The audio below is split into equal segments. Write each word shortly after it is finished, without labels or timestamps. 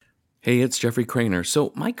Hey, it's Jeffrey Craner.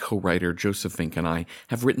 So, my co-writer Joseph Fink and I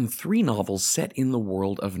have written 3 novels set in the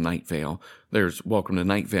world of Night Vale. There's Welcome to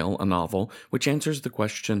Night Vale, a novel which answers the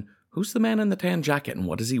question, who's the man in the tan jacket and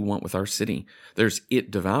what does he want with our city? There's It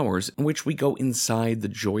Devours, in which we go inside the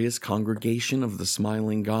joyous congregation of the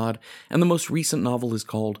smiling god. And the most recent novel is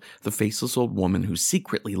called The Faceless Old Woman Who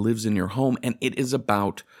Secretly Lives in Your Home, and it is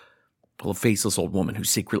about a faceless old woman who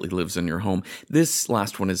secretly lives in your home. This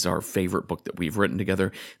last one is our favorite book that we've written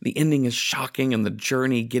together. The ending is shocking, and the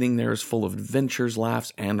journey getting there is full of adventures,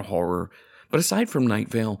 laughs, and horror. But aside from Night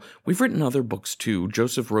Vale, we've written other books too.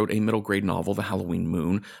 Joseph wrote a middle-grade novel, The Halloween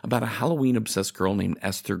Moon, about a Halloween-obsessed girl named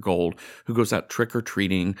Esther Gold who goes out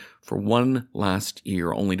trick-or-treating for one last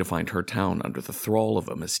year only to find her town under the thrall of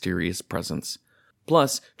a mysterious presence.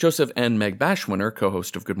 Plus, Joseph and Meg Bashwinner,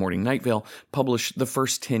 co-host of Good Morning Night Vale, published The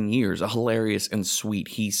First 10 Years, a hilarious and sweet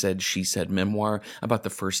he said, she said memoir about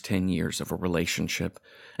the first 10 years of a relationship.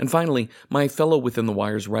 And finally, my fellow Within the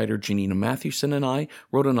Wires writer Janina Mathewson and I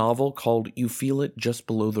wrote a novel called You Feel It Just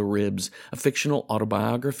Below the Ribs, a fictional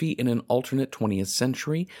autobiography in an alternate 20th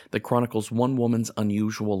century that chronicles one woman's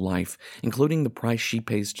unusual life, including the price she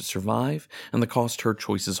pays to survive and the cost her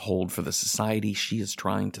choices hold for the society she is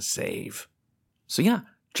trying to save. So yeah,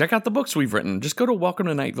 check out the books we've written. Just go to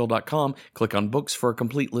welcometonightville.com, click on books for a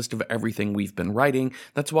complete list of everything we've been writing.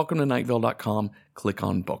 That's welcometonightville.com, click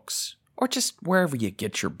on books. Or just wherever you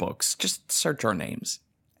get your books. Just search our names.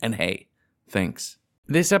 And hey, thanks.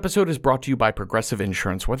 This episode is brought to you by Progressive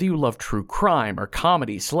Insurance. Whether you love true crime or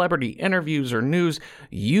comedy, celebrity interviews or news,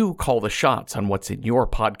 you call the shots on what's in your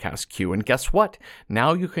podcast queue. And guess what?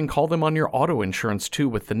 Now you can call them on your auto insurance too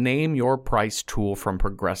with the Name Your Price tool from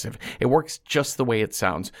Progressive. It works just the way it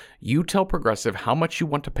sounds. You tell Progressive how much you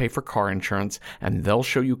want to pay for car insurance, and they'll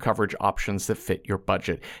show you coverage options that fit your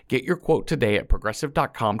budget. Get your quote today at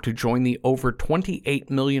Progressive.com to join the over 28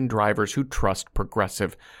 million drivers who trust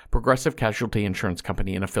Progressive. Progressive Casualty Insurance Company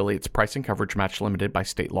and affiliates. Price and coverage match limited by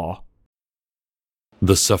state law.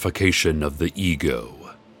 The suffocation of the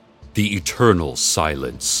ego. The eternal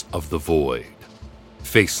silence of the void.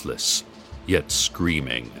 Faceless, yet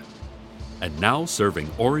screaming. And now serving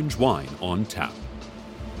orange wine on tap.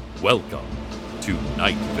 Welcome to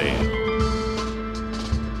Night Vale.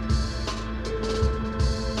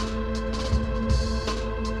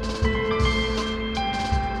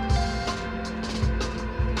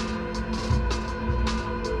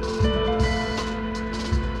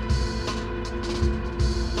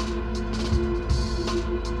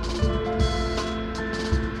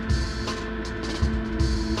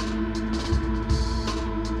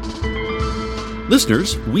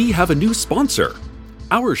 Listeners, we have a new sponsor.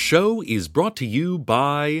 Our show is brought to you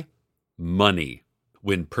by money.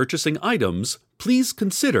 When purchasing items, please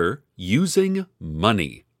consider using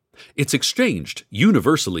money. It's exchanged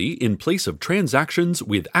universally in place of transactions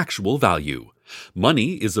with actual value.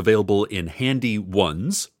 Money is available in handy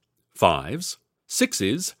 1s, 5s,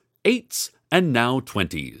 6s, 8s, and now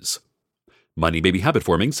 20s. Money may be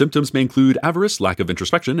habit-forming. Symptoms may include avarice, lack of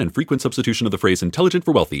introspection, and frequent substitution of the phrase intelligent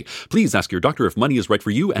for wealthy. Please ask your doctor if money is right for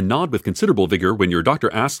you and nod with considerable vigor when your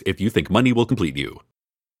doctor asks if you think money will complete you.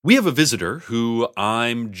 We have a visitor who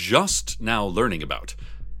I'm just now learning about.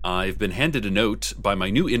 I've been handed a note by my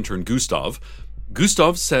new intern, Gustav.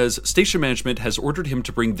 Gustav says station management has ordered him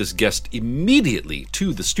to bring this guest immediately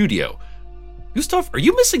to the studio. Gustav, are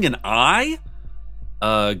you missing an eye?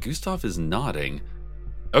 Gustav is nodding.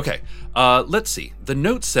 Okay, let's see. The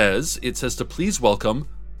note says, to please welcome...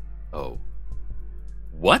 Oh.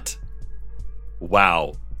 What?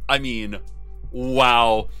 Wow. I mean,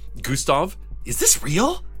 wow. Gustav, is this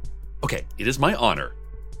real? Okay, it is my honor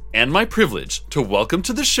and my privilege to welcome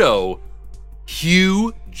to the show,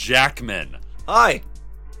 Hugh Jackman. Hi.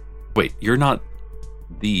 Wait, you're not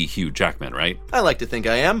the Hugh Jackman, right? I like to think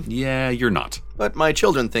I am. Yeah, you're not. But my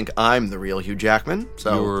children think I'm the real Hugh Jackman,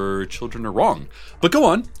 so... Your children are wrong. But go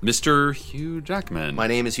on, Mr. Hugh Jackman. My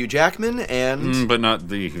name is Hugh Jackman, and... but not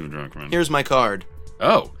the Hugh Jackman. Here's my card.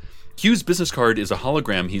 Oh. Hugh's business card is a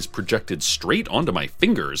hologram he's projected straight onto my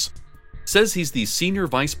fingers. Says he's the senior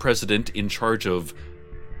vice president in charge of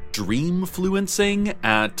dreamfluencing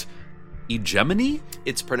at eGemony?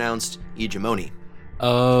 It's pronounced eGemony.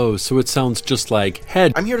 Oh, so it sounds just like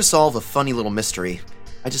head. I'm here to solve a funny little mystery.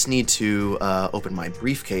 I just need to open my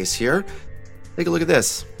briefcase here. Take a look at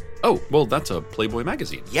this. Oh, well, that's a Playboy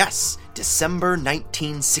magazine. Yes, December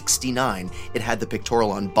 1969. It had the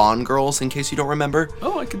pictorial on Bond girls, in case you don't remember.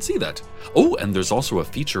 Oh, I can see that. Oh, and there's also a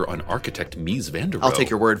feature on architect Mies van der Rohe. I'll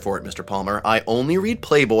take your word for it, Mr. Palmer. I only read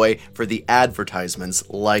Playboy for the advertisements,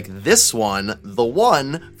 like this one, the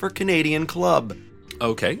one for Canadian Club.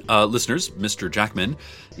 Okay, listeners, Mr. Jackman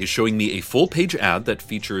is showing me a full-page ad that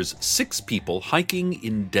features 6 people hiking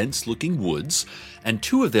in dense-looking woods, and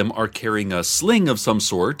 2 of them are carrying a sling of some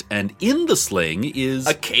sort, and in the sling is...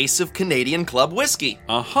 a case of Canadian Club whiskey.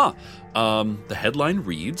 Uh-huh. The headline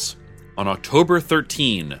reads, "On October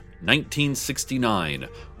 13, 1969,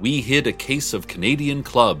 we hid a case of Canadian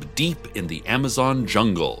Club deep in the Amazon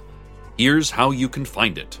jungle. Here's how you can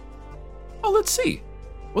find it." Oh, let's see.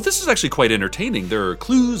 Well, this is actually quite entertaining. There are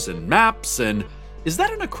clues and maps, and is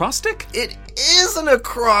that an acrostic? It is an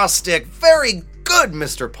acrostic. Very good,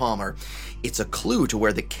 Mr. Palmer. It's a clue to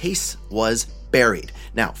where the case was buried.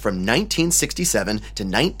 Now, from 1967 to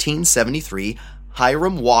 1973,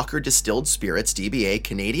 Hiram Walker Distilled Spirits, DBA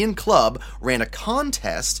Canadian Club, ran a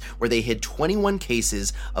contest where they hid 21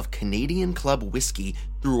 cases of Canadian Club whiskey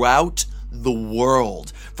throughout the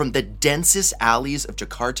world, from the densest alleys of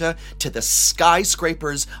Jakarta to the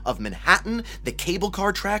skyscrapers of Manhattan, the cable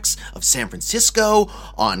car tracks of San Francisco,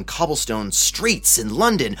 on cobblestone streets in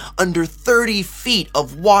London, under 30 feet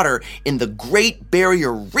of water in the Great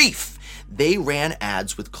Barrier Reef. They ran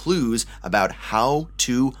ads with clues about how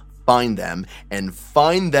to find them, and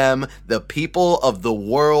find them the people of the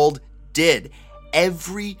world did.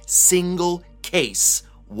 Every single case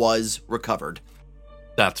was recovered.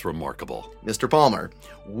 That's remarkable. Mr. Palmer,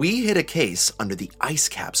 we hid a case under the ice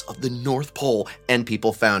caps of the North Pole, and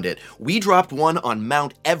people found it. We dropped one on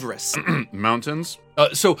Mount Everest. Mountains?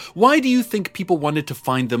 So why do you think people wanted to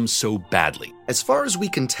find them so badly? As far as we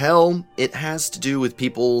can tell, it has to do with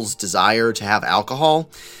people's desire to have alcohol.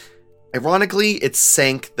 Ironically, it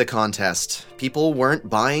sank the contest. People weren't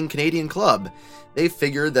buying Canadian Club. They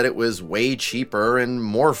figured that it was way cheaper and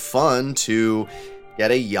more fun to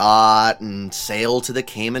get a yacht and sail to the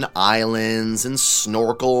Cayman Islands and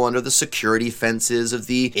snorkel under the security fences of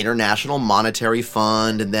the International Monetary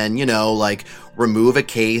Fund, and then, remove a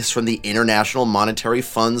case from the International Monetary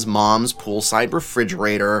Fund's mom's poolside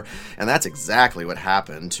refrigerator. And that's exactly what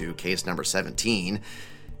happened to case number 17.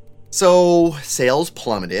 So sales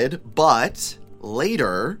plummeted, but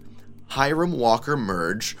later, Hiram Walker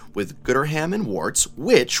merged with Gooderham and Worts,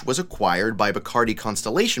 which was acquired by Bacardi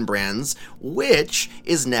Constellation Brands, which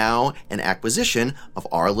is now an acquisition of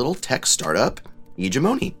our little tech startup,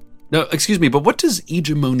 eGemony. No, excuse me, but what does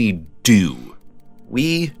eGemony do?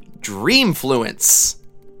 We dreamfluence.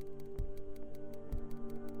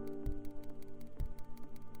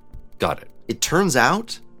 Got it. It turns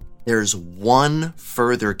out there's one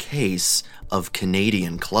further case of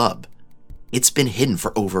Canadian Club. It's been hidden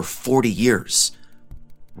for over 40 years,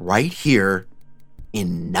 right here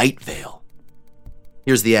in Night Vale.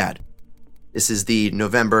 Here's the ad. This is the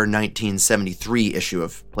November 1973 issue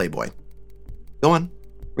of Playboy. Go on,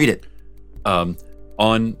 read it.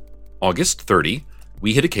 On August 30,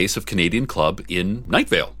 we hid a case of Canadian Club in Night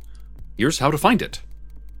Vale. Here's how to find it.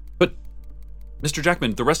 But, Mr.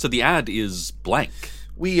 Jackman, the rest of the ad is blank.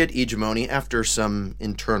 We at eGemony, after some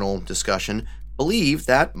internal discussion, believe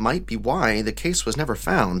that might be why the case was never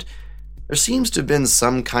found. There seems to have been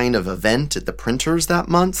some kind of event at the printers that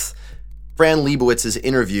month. Fran Leibowitz's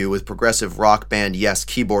interview with progressive rock band Yes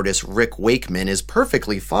keyboardist Rick Wakeman is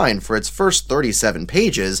perfectly fine for its first 37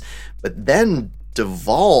 pages, but then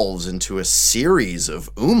devolves into a series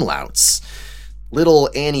of umlauts. Little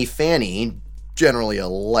Annie Fanny, generally a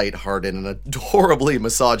lighthearted and adorably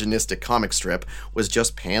misogynistic comic strip, was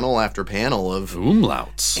just panel after panel of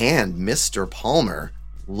umlauts. And Mr. Palmer,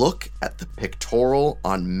 look at the pictorial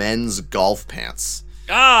on men's golf pants.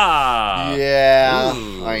 Ah! Yeah,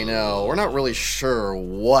 Ooh. I know. We're not really sure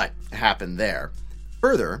what happened there.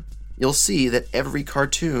 Further, you'll see that every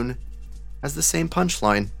cartoon has the same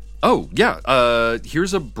punchline. Oh, yeah.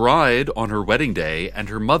 Here's a bride on her wedding day, and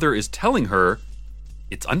her mother is telling her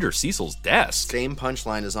it's under Cecil's desk. Same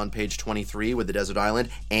punchline is on page 23 with the desert island,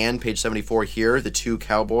 and page 74 here, the 2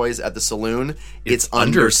 cowboys at the saloon. It's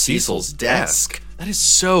under Cecil's desk. That is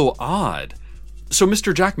so odd. So,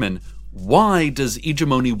 Mr. Jackman, why does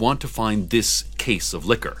eGemony want to find this case of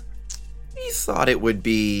liquor? We thought it would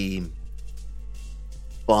be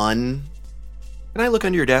fun. Can I look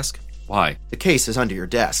under your desk? Why? The case is under your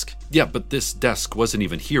desk. Yeah, but this desk wasn't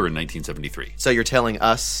even here in 1973. So you're telling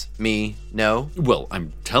us, me, no? Well,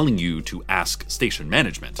 I'm telling you to ask station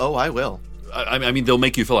management. Oh, I will. I mean, they'll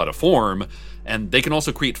make you fill out a form, and they can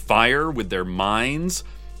also create fire with their minds.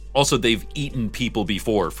 Also, they've eaten people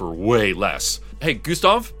before for way less. Hey,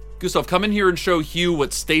 Gustav, come in here and show Hugh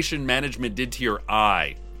what station management did to your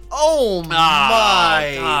eye. Oh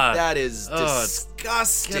my! God. That is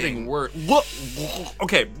disgusting. Getting worse. Look.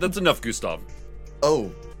 Okay, that's enough, Gustav.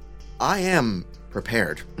 Oh, I am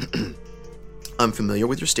prepared. I'm familiar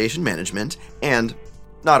with your station management, and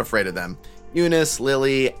Not afraid of them. Eunice,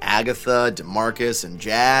 Lily, Agatha, DeMarcus, and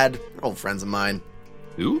Jad, they're old friends of mine.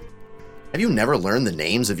 Who? Have you never learned the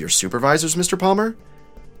names of your supervisors, Mr. Palmer?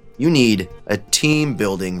 You need a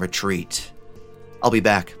team-building retreat. I'll be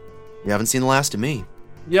back. You haven't seen the last of me.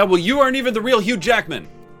 Yeah, well, you aren't even the real Hugh Jackman.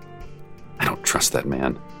 I don't trust that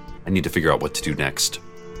man. I need to figure out what to do next.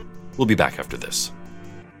 We'll be back after this.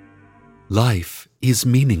 Life is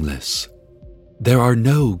meaningless. There are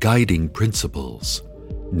no guiding principles,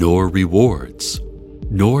 nor rewards,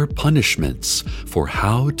 nor punishments for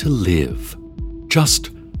how to live.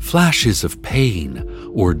 Just flashes of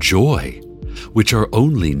pain or joy, which are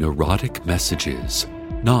only neurotic messages,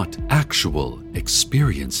 not actual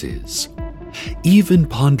experiences. Even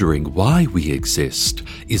pondering why we exist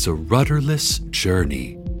is a rudderless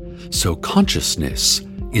journey, so consciousness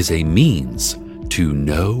is a means to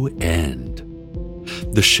no end.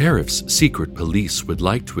 The sheriff's secret police would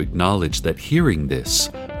like to acknowledge that hearing this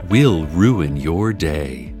will ruin your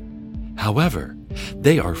day. However,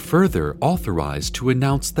 they are further authorized to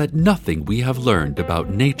announce that nothing we have learned about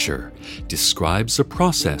nature describes a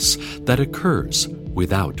process that occurs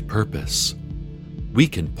without purpose. We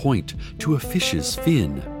can point to a fish's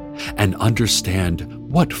fin and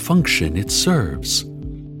understand what function it serves.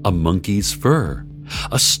 A monkey's fur,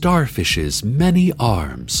 a starfish's many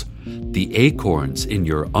arms, the acorns in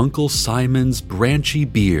your Uncle Simon's branchy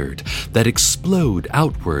beard that explode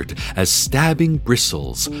outward as stabbing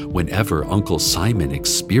bristles whenever Uncle Simon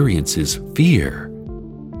experiences fear.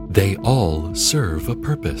 They all serve a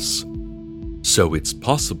purpose. So it's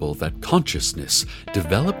possible that consciousness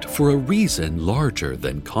developed for a reason larger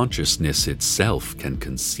than consciousness itself can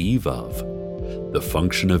conceive of. The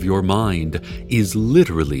function of your mind is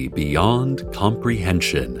literally beyond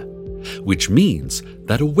comprehension, which means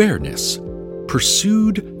that awareness,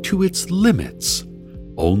 pursued to its limits,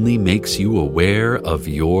 only makes you aware of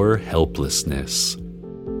your helplessness.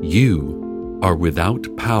 You are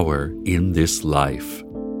without power in this life,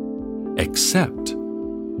 except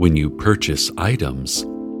when you purchase items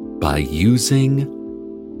by using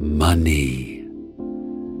money.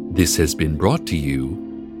 This has been brought to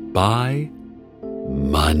you by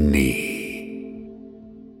money.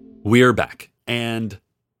 We're back, and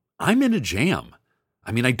I'm in a jam.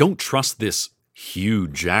 I don't trust this Hugh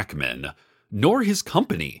Jackman, nor his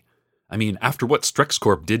company. After what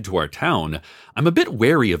StrexCorp did to our town, I'm a bit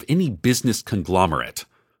wary of any business conglomerate.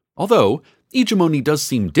 Although, eGemony does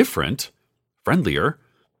seem different, friendlier.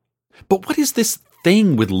 But what is this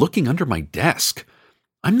thing with looking under my desk?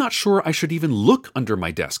 I'm not sure I should even look under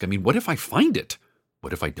my desk. What if I find it?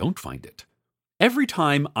 What if I don't find it? Every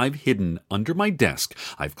time I've hidden under my desk,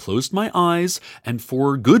 I've closed my eyes, and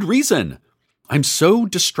for good reason. I'm so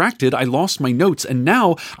distracted I lost my notes, and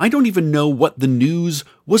now I don't even know what the news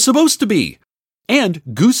was supposed to be. And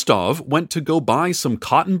Gustav went to go buy some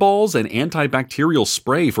cotton balls and antibacterial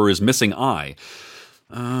spray for his missing eye.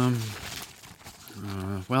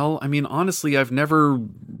 Honestly, I've never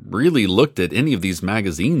really looked at any of these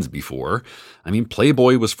magazines before.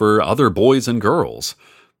 Playboy was for other boys and girls.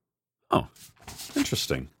 Oh,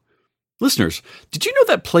 interesting. Listeners, did you know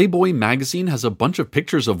that Playboy magazine has a bunch of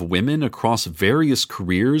pictures of women across various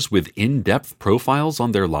careers with in-depth profiles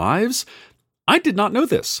on their lives? I did not know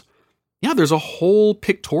this. Yeah, there's a whole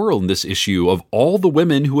pictorial in this issue of all the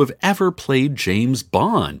women who have ever played James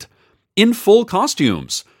Bond, in full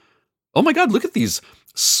costumes. Oh my God, look at these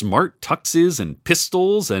smart tuxes and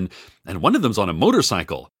pistols, and one of them's on a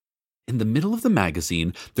motorcycle. In the middle of the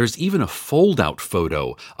magazine, there's even a fold-out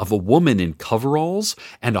photo of a woman in coveralls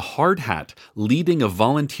and a hard hat leading a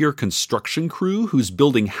volunteer construction crew who's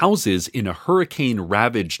building houses in a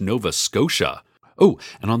hurricane-ravaged Nova Scotia. Oh,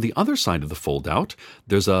 and on the other side of the fold-out,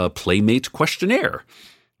 there's a Playmate questionnaire.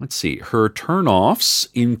 Let's see, her turn-offs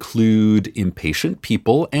include impatient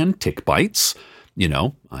people and tick bites.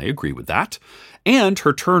 I agree with that. And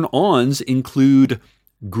her turn-ons include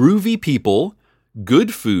groovy people,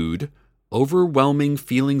 good food, overwhelming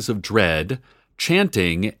feelings of dread,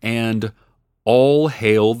 chanting, and all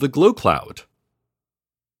hail the glow cloud.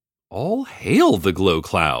 All hail the glow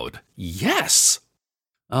cloud. Yes!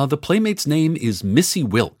 The Playmate's name is Missy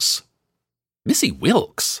Wilkes. Missy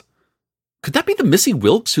Wilkes? Could that be the Missy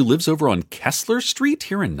Wilkes who lives over on Kessler Street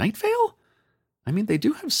here in Night Vale? They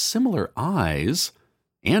do have similar eyes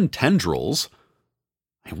and tendrils.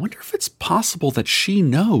 I wonder if it's possible that she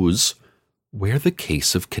knows where the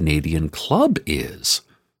Case of Canadian Club is.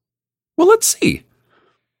 Well, let's see.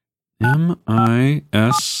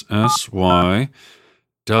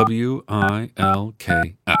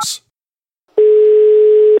 MISSYWILKS.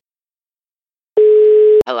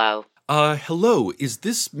 Hello. Hello, is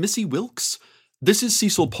this Missy Wilkes? This is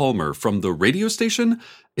Cecil Palmer from the radio station.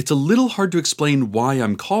 It's a little hard to explain why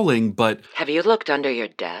I'm calling, but... Have you looked under your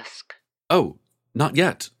desk? Oh, not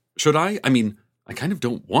yet. Should I? I mean, I kind of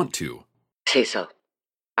don't want to. Cecil,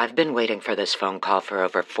 I've been waiting for this phone call for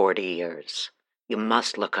over 40 years. You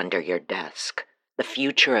must look under your desk. The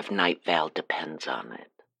future of Night Vale depends on it.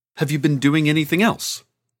 Have you been doing anything else?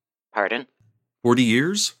 Pardon? 40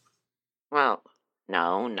 years? Well,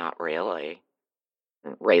 no, not really.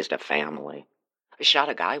 Raised a family. I shot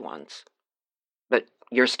a guy once. But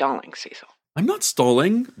you're stalling, Cecil. I'm not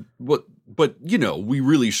stalling. But we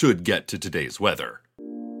really should get to today's weather.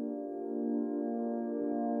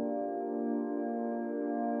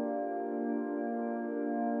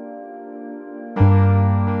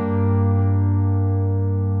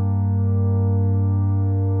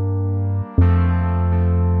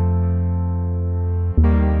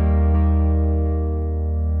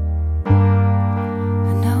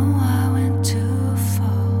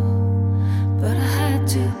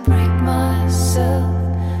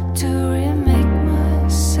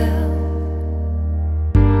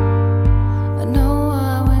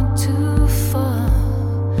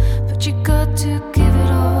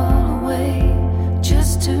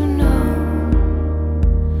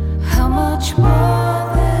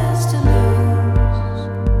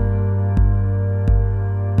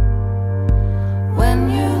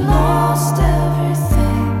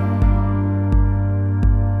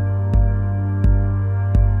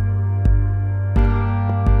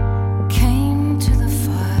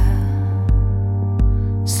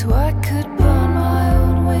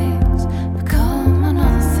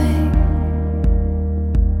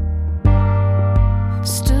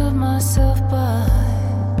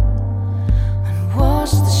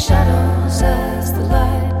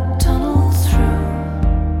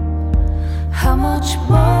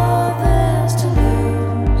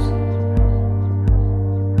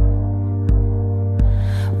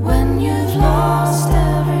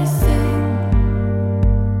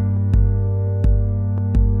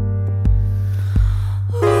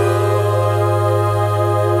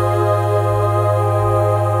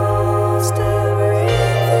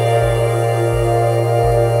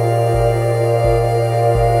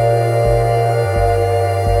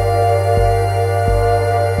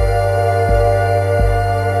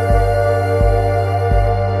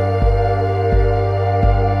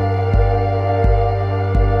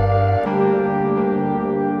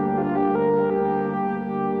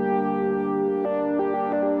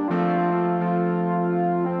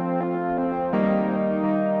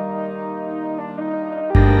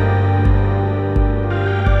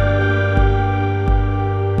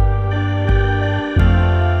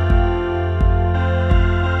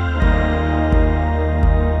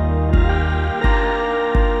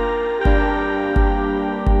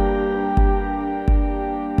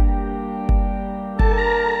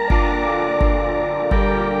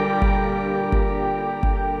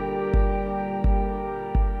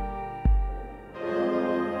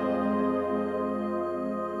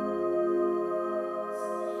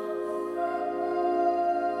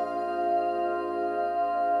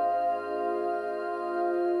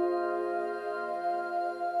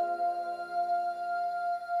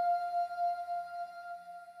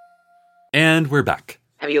 And we're back.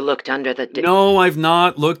 Have you looked under the... No, I've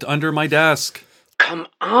not looked under my desk. Come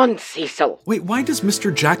on, Cecil. Wait, why does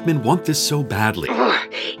Mr. Jackman want this so badly?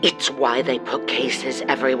 It's why they put cases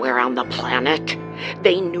everywhere on the planet.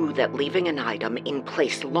 They knew that leaving an item in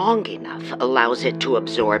place long enough allows it to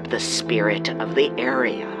absorb the spirit of the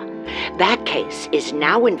area. That case is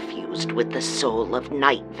now infused with the soul of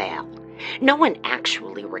Night Vale. No one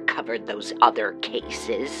actually recovered those other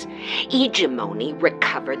cases. eGemony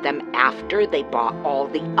recovered them after they bought all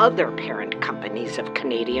the other parent companies of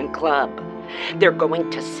Canadian Club. They're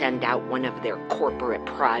going to send out one of their corporate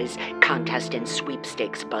prize contest and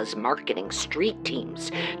sweepstakes buzz marketing street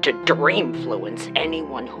teams to dreamfluence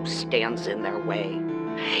anyone who stands in their way.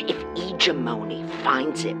 If eGemony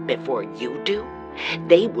finds it before you do,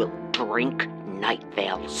 they will drink Night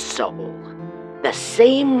Vale's soul. The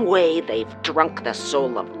same way they've drunk the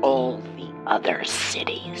soul of all the other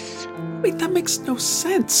cities. Wait, that makes no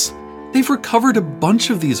sense. They've recovered a bunch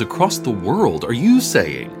of these across the world. Are you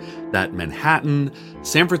saying that Manhattan,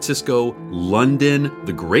 San Francisco, London,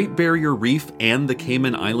 the Great Barrier Reef, and the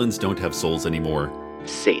Cayman Islands don't have souls anymore?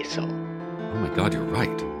 Cecil. Oh my God, you're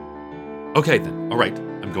right. Okay then, all right.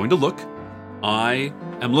 I'm going to look. I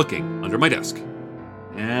am looking under my desk.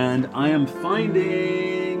 And I am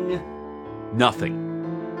finding... nothing.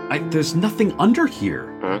 There's nothing under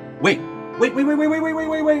here. Huh? Wait. Oh,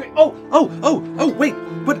 wait.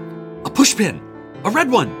 What? A pushpin. A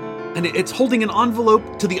red one. and it's holding an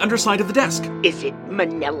envelope to the underside of the desk. Is it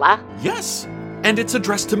manila? Yes, and it's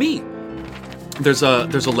addressed to me. There's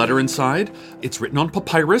a letter inside. It's written on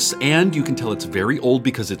papyrus, and you can tell it's very old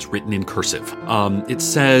because it's written in cursive. It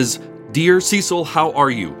says, "Dear Cecil, how are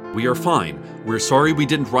you? We are fine. We're sorry we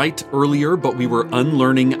didn't write earlier, but we were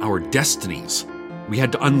unlearning our destinies. We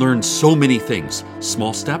had to unlearn so many things.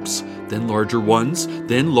 Small steps, then larger ones,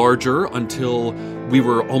 then larger until we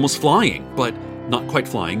were almost flying, but not quite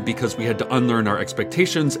flying because we had to unlearn our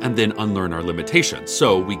expectations and then unlearn our limitations.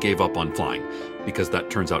 So we gave up on flying because that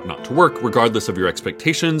turns out not to work regardless of your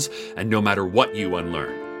expectations and no matter what you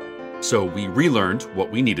unlearn. So we relearned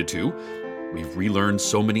what we needed to. We've relearned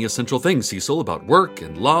so many essential things, Cecil, about work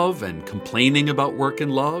and love and complaining about work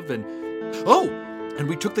and love and... Oh, and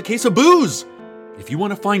we took the case of booze. If you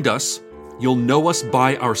want to find us, you'll know us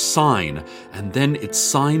by our sign, and then it's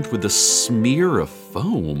signed with a smear of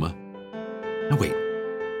foam. Now wait,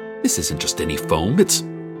 this isn't just any foam, it's...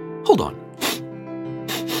 Hold on.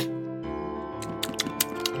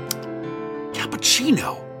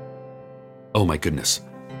 Cappuccino. Oh my goodness.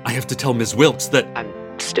 I have to tell Ms. Wilkes that... I'm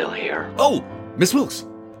still here. Oh, Miss Wilkes,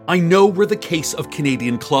 I know where the case of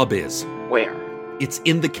Canadian Club is. Where? It's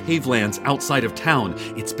in the cavelands outside of town.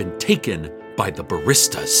 It's been taken by the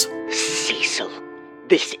baristas. Cecil,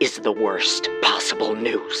 this is the worst possible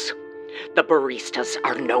news. The baristas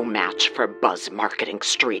are no match for buzz marketing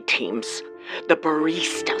street teams. The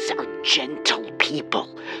baristas are gentle people,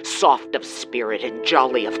 soft of spirit and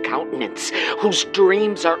jolly of countenance, whose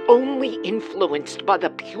dreams are only influenced by the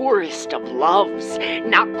purest of loves,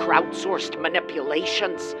 not crowdsourced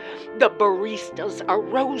manipulations. The baristas are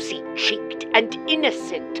rosy-cheeked and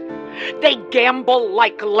innocent. They gamble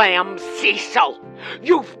like lambs, Cecil.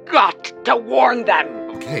 You've got to warn them.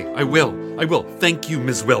 Okay, I will. Thank you,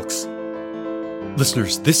 Ms. Wilkes.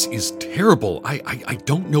 Listeners, this is terrible. I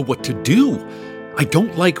don't know what to do. I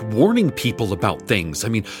don't like warning people about things. I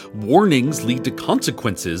mean, warnings lead to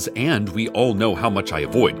consequences, and we all know how much I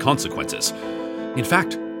avoid consequences. In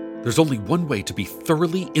fact, there's only one way to be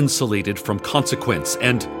thoroughly insulated from consequence,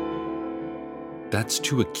 and that's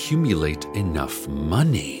to accumulate enough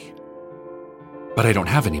money. But I don't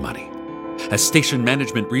have any money, as station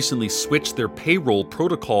management recently switched their payroll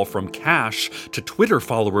protocol from cash to Twitter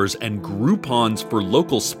followers and Groupons for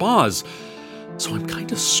local spas. So I'm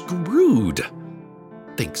kind of screwed.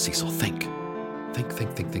 Think, Cecil, think.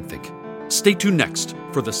 Think. Stay tuned next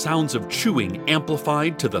for the sounds of chewing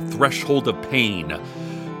amplified to the threshold of pain.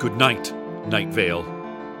 Good night, Night Vale.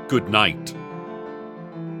 Good night.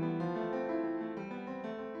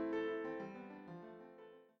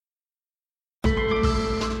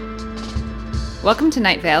 Welcome to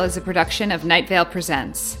Night Vale is a production of Night Vale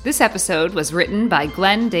Presents. This episode was written by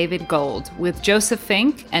Glenn David Gold with Joseph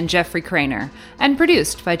Fink and Jeffrey Craner, and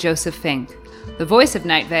produced by Joseph Fink. The voice of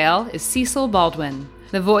Night Vale is Cecil Baldwin.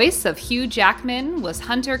 The voice of Hugh Jackman was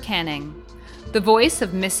Hunter Canning. The voice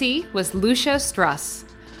of Missy was Lucia Struss.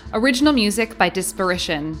 Original music by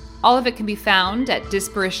Disparition. All of it can be found at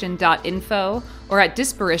disparition.info or at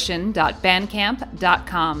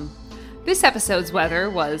disparition.bandcamp.com. This episode's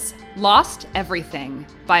weather was Lost Everything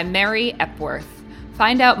by Mary Epworth.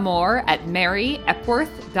 Find out more at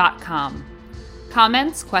maryepworth.com.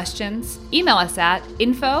 Comments, questions, email us at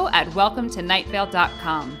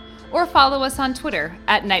info@welcometonightvale.com or follow us on Twitter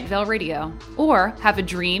at Night Vale Radio. Or have a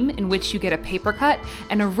dream in which you get a paper cut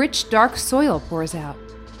and a rich dark soil pours out.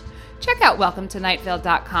 Check out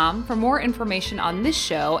welcometonightvale.com for more information on this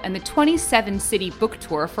show and the 27-city book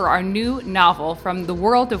tour for our new novel from the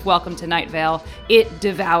world of Welcome to Night Vale, It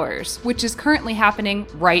Devours, which is currently happening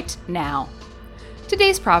right now.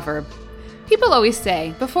 Today's proverb: people always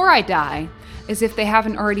say, "Before I die," as if they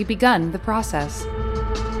haven't already begun the process.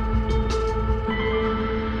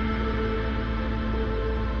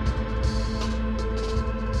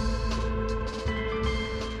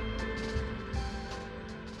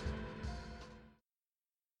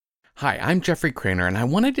 Hi, I'm Jeffrey Craner, and I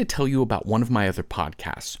wanted to tell you about one of my other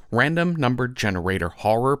podcasts, Random Number Generator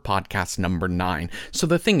Horror Podcast number 9. So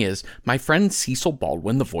the thing is, my friend Cecil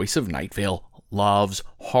Baldwin, the voice of Night Vale, loves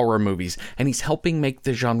horror movies, and he's helping make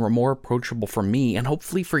the genre more approachable for me and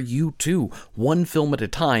hopefully for you too, one film at a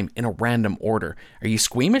time in a random order. Are you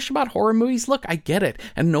squeamish about horror movies? Look, I get it,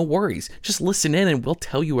 and no worries. Just listen in and we'll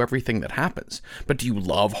tell you everything that happens. But do you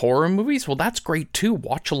love horror movies? Well, that's great too.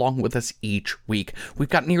 Watch along with us each week. We've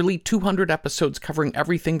got nearly 200 episodes covering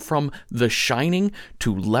everything from The Shining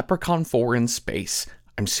to Leprechaun 4 in Space.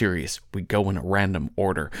 I'm serious, we go in a random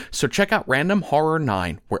order. So check out Random Horror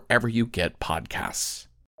 9 wherever you get podcasts.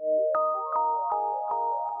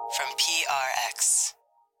 From